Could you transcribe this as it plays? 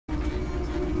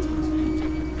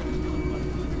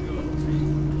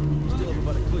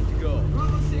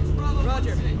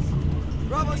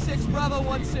6 Bravo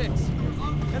 16.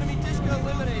 Enemy Disco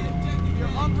eliminated.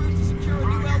 You're en route to secure a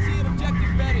new LZ and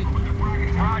objective Betty.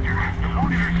 Roger. The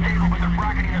wounded are stable, but they're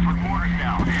bracketing us with mortars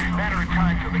now. Matter of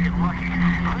time till they get lucky.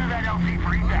 Clear that LZ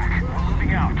for evac.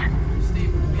 Moving out.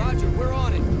 Roger, we're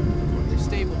on it. They're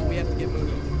stable, but we have to get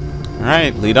moving.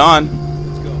 Alright, lead on.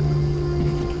 Let's go.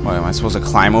 What, am I supposed to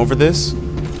climb over this?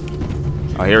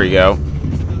 Oh, here we go.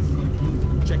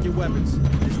 Check your weapons.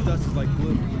 This dust is like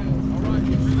glue. Alright,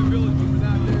 we're through the village, but we're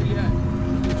not there yet.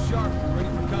 Get sharp, we're ready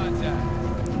for contact.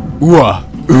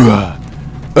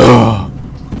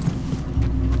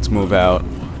 Let's move out.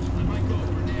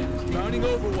 Mounting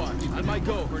overwatch. On my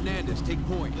go. Hernandez, take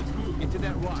point. Let's move. Get to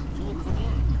that rock.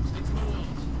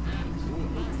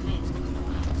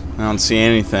 I don't see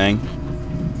anything.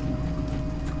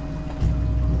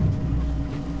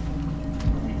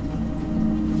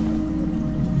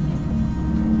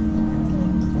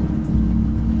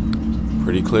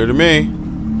 Pretty clear to me.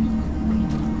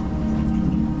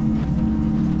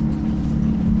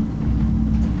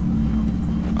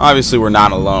 Obviously, we're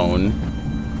not alone.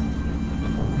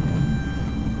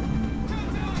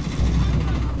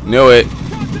 Knew it.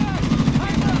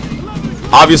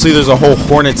 Obviously, there's a whole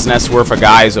hornet's nest worth of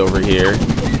guys over here.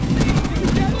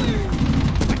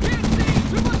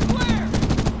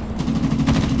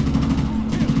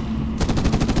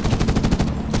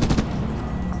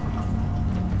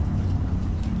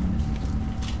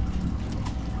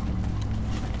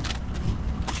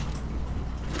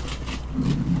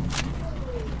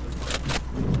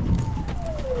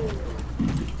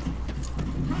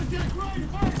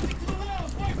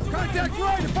 Contact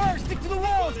right, fire, stick to the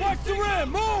walls, watch the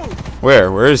rim, move!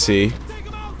 Where? Where is he?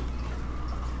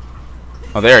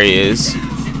 Oh, there he is.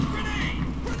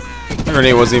 The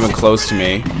grenade wasn't even close to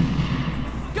me.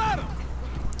 That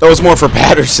was more for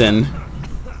Patterson.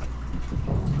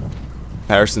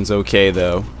 Patterson's okay,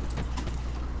 though.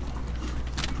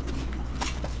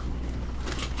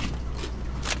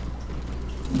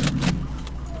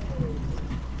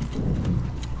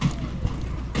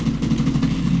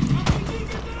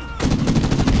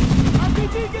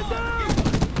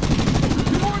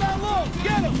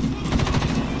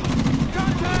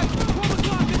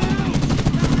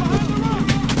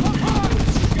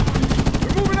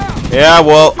 Yeah,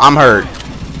 well, I'm hurt.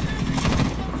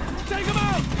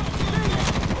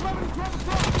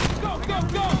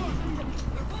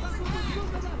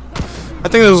 I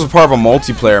think this was part of a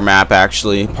multiplayer map,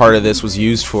 actually. Part of this was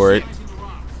used for it.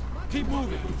 Keep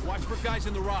moving. Watch for guys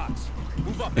in the rocks.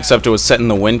 Move up. Except it was set in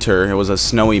the winter. It was a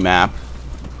snowy map.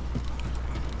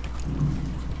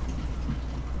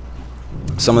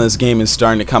 Some of this game is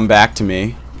starting to come back to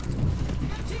me.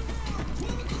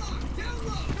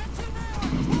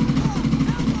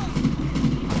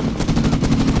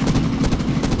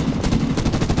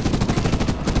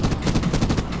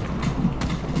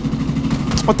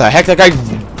 What the heck? That guy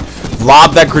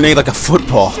lobbed that grenade like a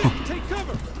football.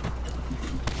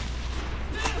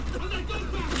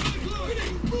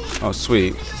 Oh,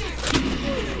 sweet.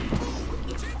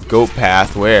 Goat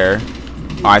path, where?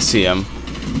 Oh, I see him.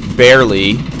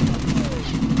 Barely.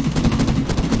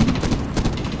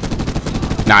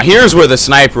 Now, here's where the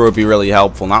sniper would be really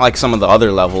helpful, not like some of the other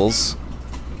levels.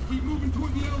 Keep moving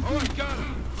toward the LZ. All right, got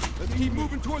him. Let's keep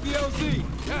moving toward the LZ.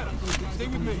 Got him. Stay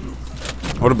with me.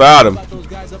 What about him? Those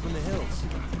guys up in the hills.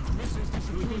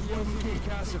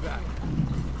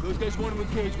 Those guys want to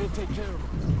engage, we'll take care of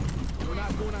them. We're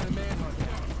not going on a manhunt now.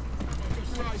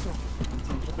 Keep your eyes open.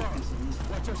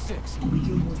 Watch our 6.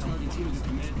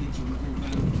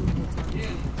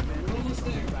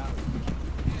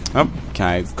 Oh, can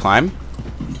I climb?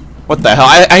 What the hell?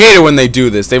 I hate it when they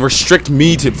do this. They restrict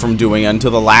me from doing it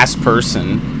until the last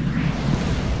person.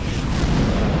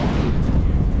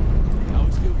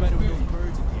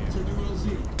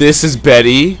 This is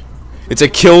Betty. It's a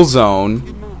kill zone.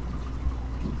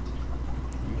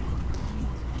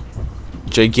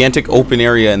 Gigantic open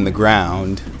area in the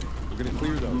ground. We're gonna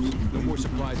clear those. No more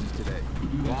surprises today.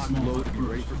 Lock, load, and be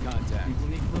ready for contact.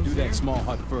 Do that small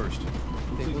hut first.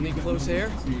 Think we'll need close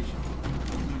air?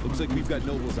 Looks like we've got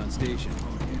nobles on station.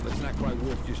 Let's not cry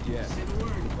wolf just yet. We'll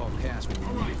call Cass when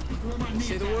we need it.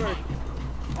 Say the word.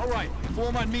 All right,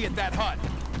 form on me at that hut.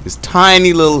 This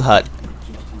tiny little hut.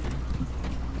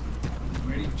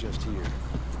 Just here.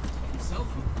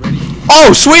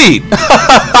 Oh, sweet!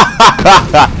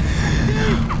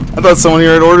 I thought someone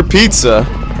here had ordered pizza.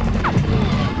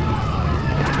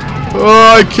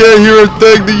 Oh, I can't hear a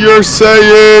thing that you're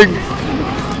saying.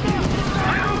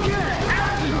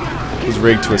 He's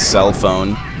rigged to a cell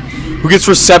phone. Who gets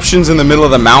receptions in the middle of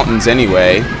the mountains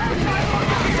anyway?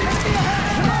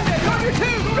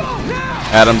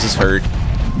 Adams is hurt.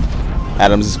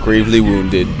 Adams is gravely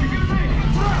wounded.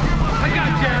 I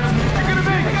got you. You're gonna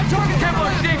make it.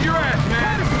 Kevlar saved your ass,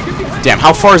 man. Damn,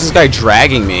 how far is this guy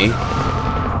dragging me? Shake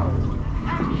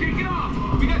it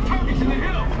off. We got targets in the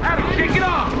hills. Adam, shake it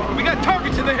off. We got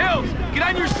targets in the hills. Get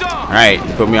on your saw. Alright,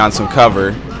 put me on some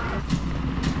cover.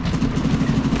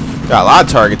 Got a lot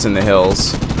of targets in the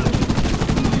hills.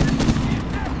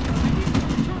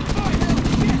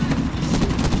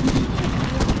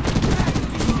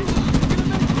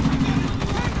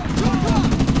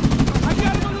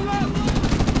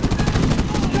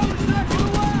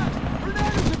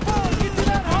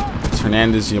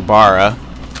 Hernandez Ybarra.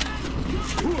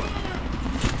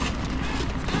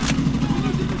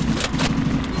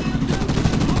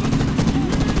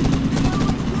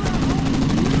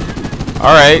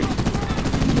 All right.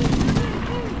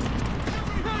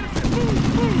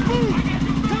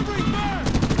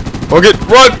 Okay,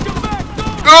 run!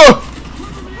 Go!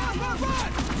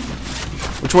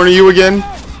 Which one are you again?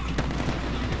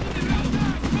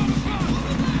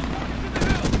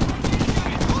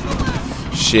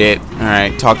 Shit.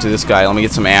 Alright, talk to this guy. Let me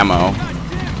get some ammo.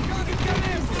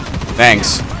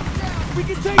 Thanks.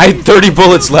 I had 30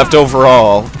 bullets left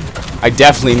overall. I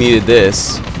definitely needed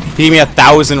this. He gave me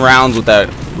 1,000 rounds with that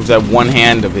one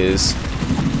hand of his.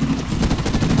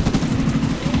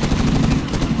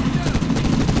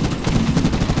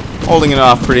 Holding it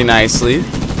off pretty nicely.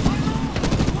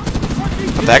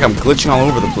 What the heck? I'm glitching all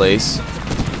over the place.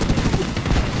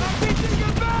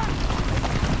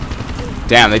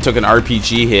 Damn, they took an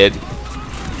RPG hit.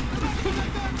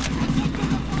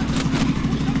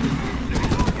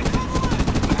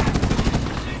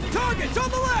 Targets on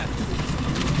the left.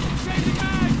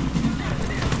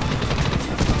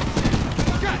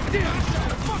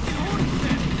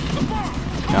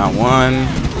 Got one.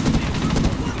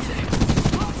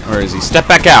 Where is he? Step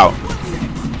back out.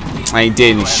 He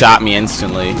did, and he shot me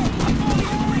instantly.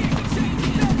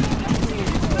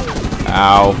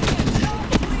 Ow.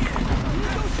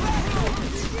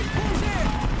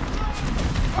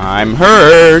 I'm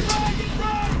hurt.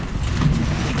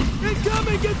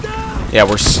 Yeah,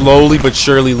 we're slowly but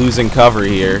surely losing cover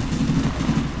here.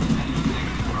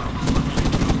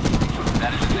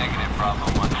 That is a negative. Bravo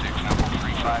 16, number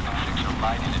 35 and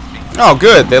 605. Oh,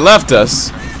 good. They left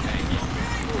us.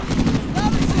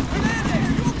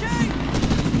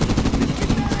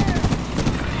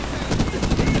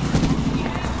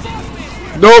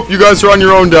 Nope, you guys are on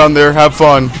your own down there. Have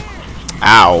fun.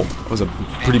 Ow. That was a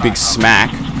pretty big smack.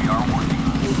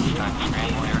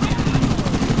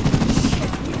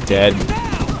 Dead.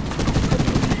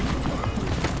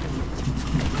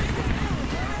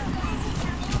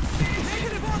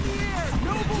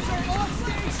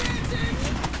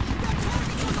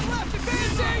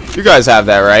 You guys have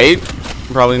that, right?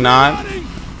 Probably not.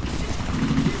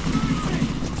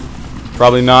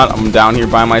 Probably not. I'm down here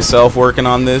by myself working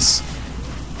on this.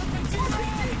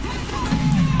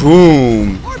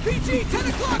 Boom.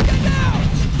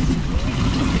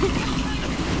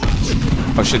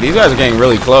 Oh shit, these guys are getting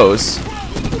really close.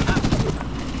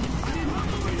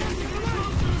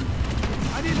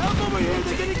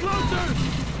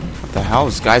 What the hell?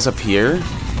 This guy's up here?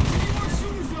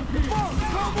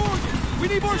 We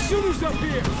need more shooters up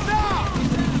here. Now!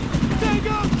 Hang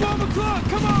up, 12 o'clock,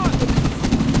 come on!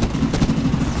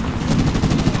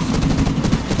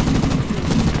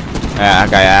 Yeah,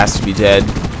 that guy asked to be dead.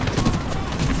 They're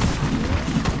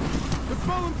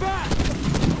falling back!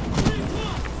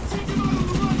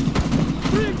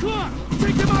 3 o'clock!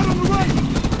 Take them out on the right!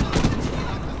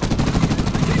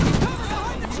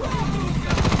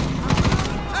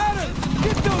 Adam!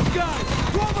 Get those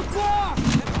guys! 12 o'clock!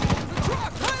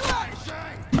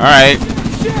 Alright.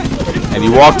 And he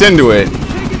walked into it.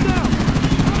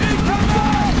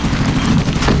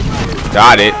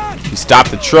 Got it. He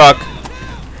stopped the truck.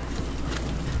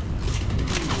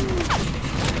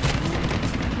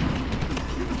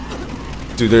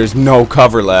 Dude, there's no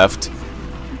cover left.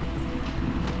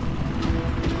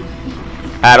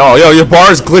 At all. Yo, your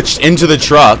bar's glitched into the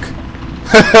truck.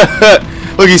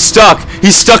 Look, he's stuck.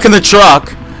 He's stuck in the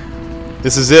truck.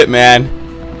 This is it, man.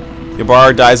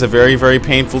 Ybarra dies a very, very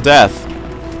painful death.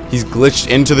 He's glitched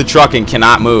into the truck and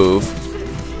cannot move.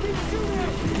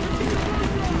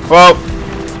 Well,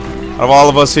 out of all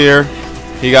of us here,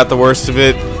 he got the worst of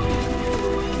it.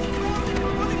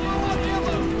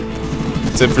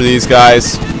 That's it for these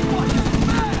guys.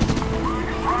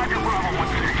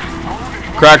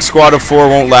 Crack squad of 4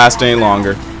 won't last any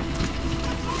longer.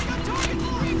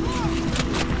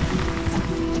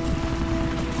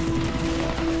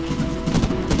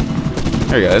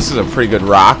 There you go. This is a pretty good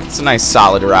rock. It's a nice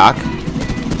solid rock.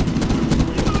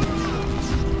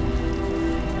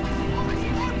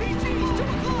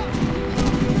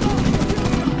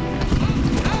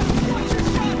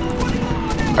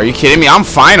 Are you kidding me? I'm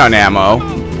fine on ammo.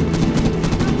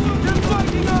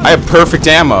 I have perfect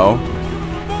ammo.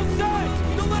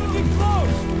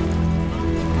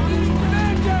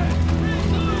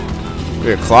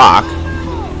 Look at a clock.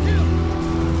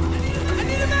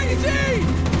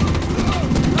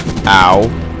 Ow.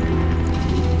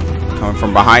 Coming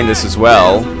from behind us as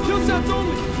well.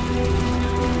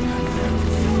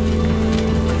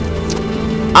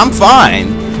 I'm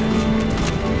fine.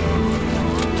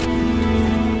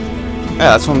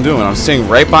 Yeah, that's what I'm doing. I'm staying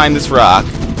right behind this rock.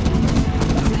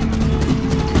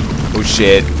 Oh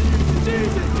shit.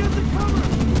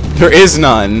 There is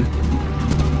none.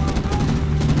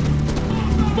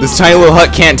 This tiny little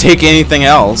hut can't take anything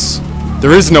else.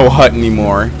 There is no hut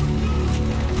anymore.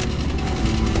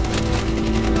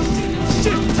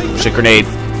 Shit grenade.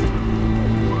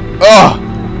 Ugh!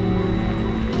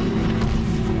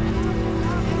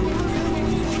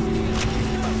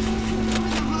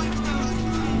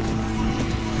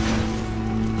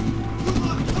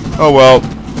 Oh well,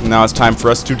 now it's time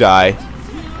for us to die.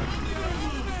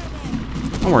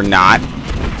 No, we're not.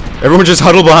 Everyone just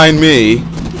huddle behind me.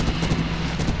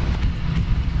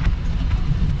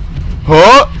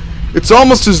 Huh? It's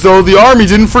almost as though the army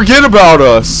didn't forget about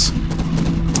us.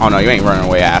 Oh no, you ain't running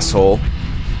away, asshole.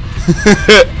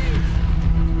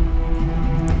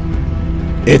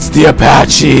 It's the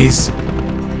Apaches.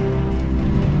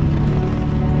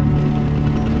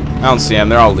 I don't see them,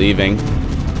 they're all leaving.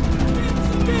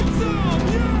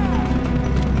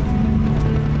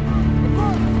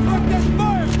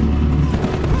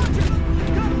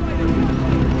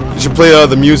 You should play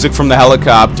the music from the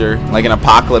helicopter, like in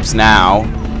Apocalypse Now.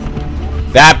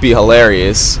 That'd be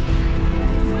hilarious.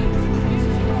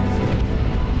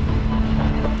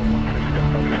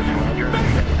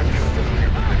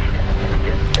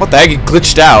 What the heck? He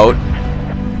glitched out.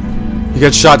 He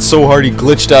got shot so hard he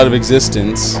glitched out of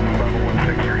existence.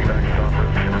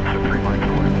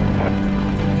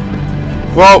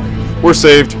 Well, we're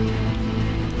saved.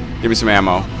 Give me some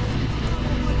ammo.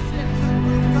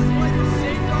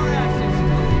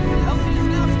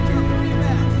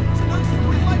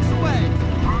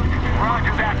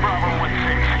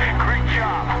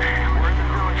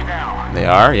 They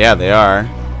are? Yeah, they are.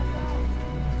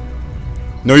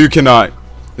 No, you cannot.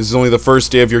 This is only the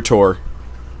first day of your tour.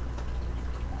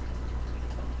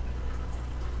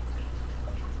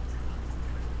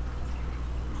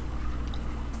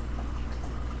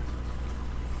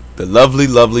 The lovely,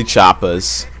 lovely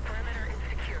choppas.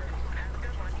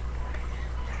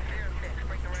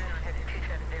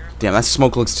 Damn, that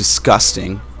smoke looks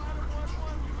disgusting.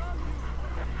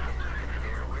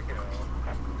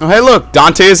 Oh, hey, look,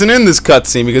 Dante isn't in this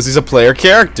cutscene because he's a player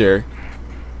character.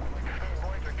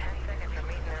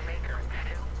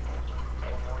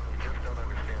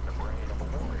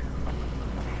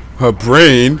 Her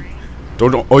brain?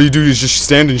 Don't. All you do is just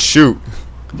stand and shoot.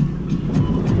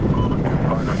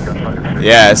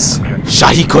 Yes,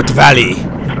 Shahikot Valley.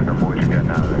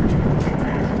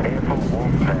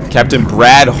 Captain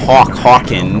Brad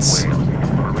Hawkins.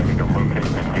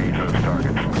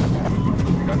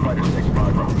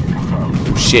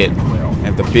 Oh shit! I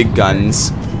have the big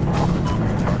guns.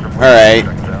 All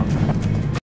right.